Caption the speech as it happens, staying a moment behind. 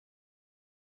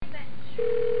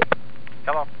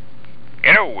Hello.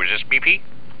 Hello, is this BP?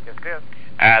 Yes, it is.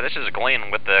 This is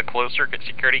Glenn with the closed circuit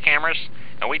security cameras,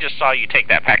 and we just saw you take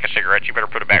that pack of cigarettes. You better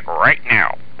put it back right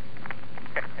now.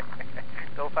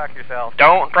 Go fuck yourself.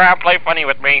 Don't try to play funny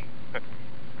with me.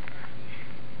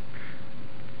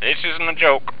 This isn't a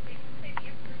joke.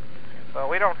 Well,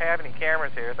 we don't have any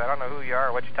cameras here, so I don't know who you are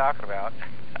or what you're talking about.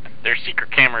 They're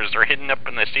secret cameras. They're hidden up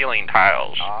in the ceiling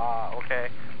tiles. Ah, okay.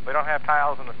 We don't have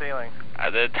tiles in the ceiling.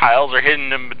 The tiles are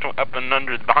hidden up and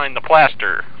under behind the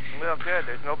plaster. Well, good.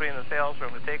 There's nobody in the sales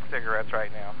room to take cigarettes right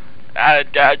now.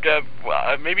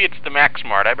 Well, maybe it's the Max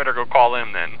Mart. I better go call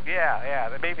them then.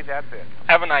 Yeah, maybe that's it.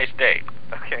 Have a nice day.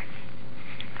 Okay.